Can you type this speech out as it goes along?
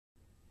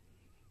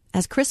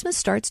As Christmas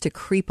starts to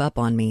creep up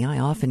on me, I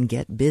often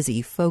get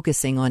busy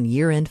focusing on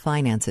year-end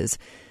finances,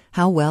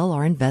 how well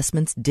our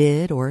investments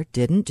did or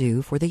didn't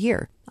do for the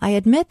year. I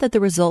admit that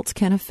the results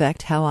can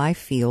affect how I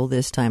feel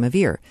this time of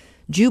year,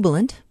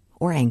 jubilant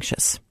or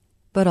anxious.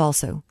 But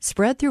also,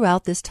 spread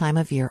throughout this time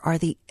of year are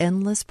the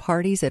endless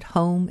parties at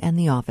home and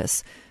the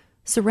office,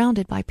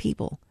 surrounded by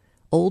people,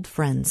 old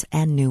friends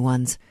and new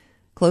ones,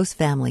 close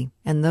family,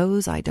 and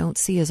those I don't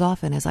see as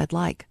often as I'd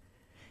like.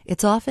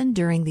 It's often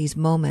during these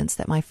moments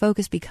that my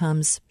focus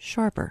becomes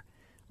sharper,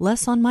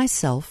 less on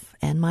myself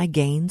and my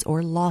gains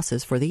or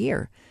losses for the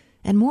year,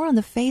 and more on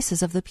the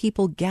faces of the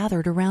people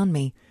gathered around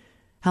me,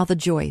 how the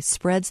joy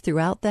spreads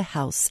throughout the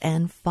house,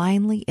 and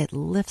finally it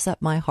lifts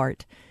up my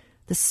heart,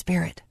 the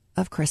spirit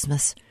of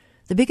Christmas,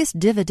 the biggest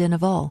dividend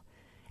of all.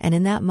 And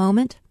in that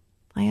moment,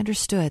 I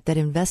understood that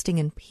investing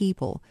in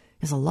people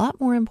is a lot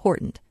more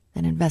important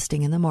than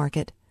investing in the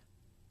market.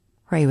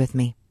 Pray with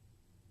me.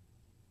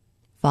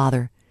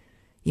 Father,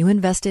 you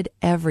invested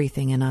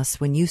everything in us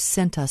when you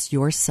sent us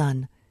your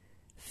Son.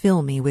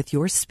 Fill me with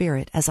your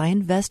Spirit as I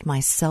invest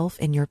myself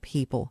in your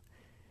people.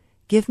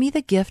 Give me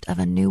the gift of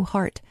a new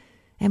heart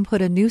and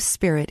put a new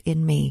spirit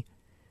in me.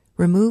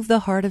 Remove the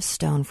heart of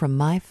stone from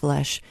my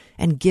flesh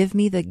and give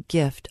me the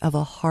gift of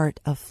a heart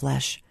of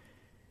flesh.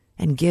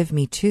 And give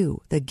me,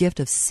 too, the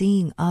gift of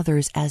seeing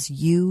others as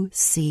you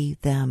see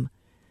them.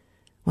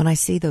 When I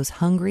see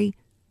those hungry,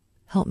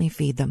 help me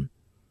feed them.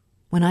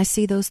 When I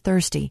see those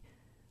thirsty,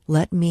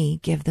 let me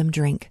give them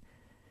drink.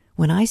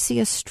 When I see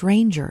a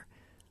stranger,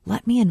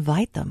 let me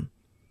invite them.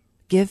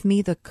 Give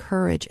me the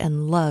courage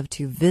and love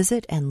to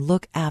visit and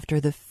look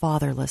after the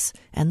fatherless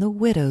and the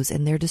widows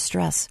in their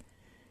distress,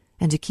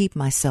 and to keep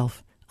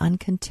myself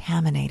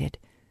uncontaminated,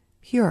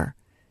 pure,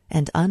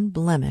 and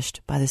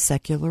unblemished by the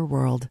secular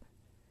world.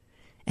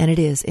 And it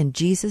is in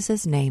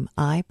Jesus' name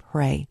I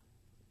pray.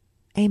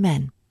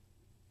 Amen.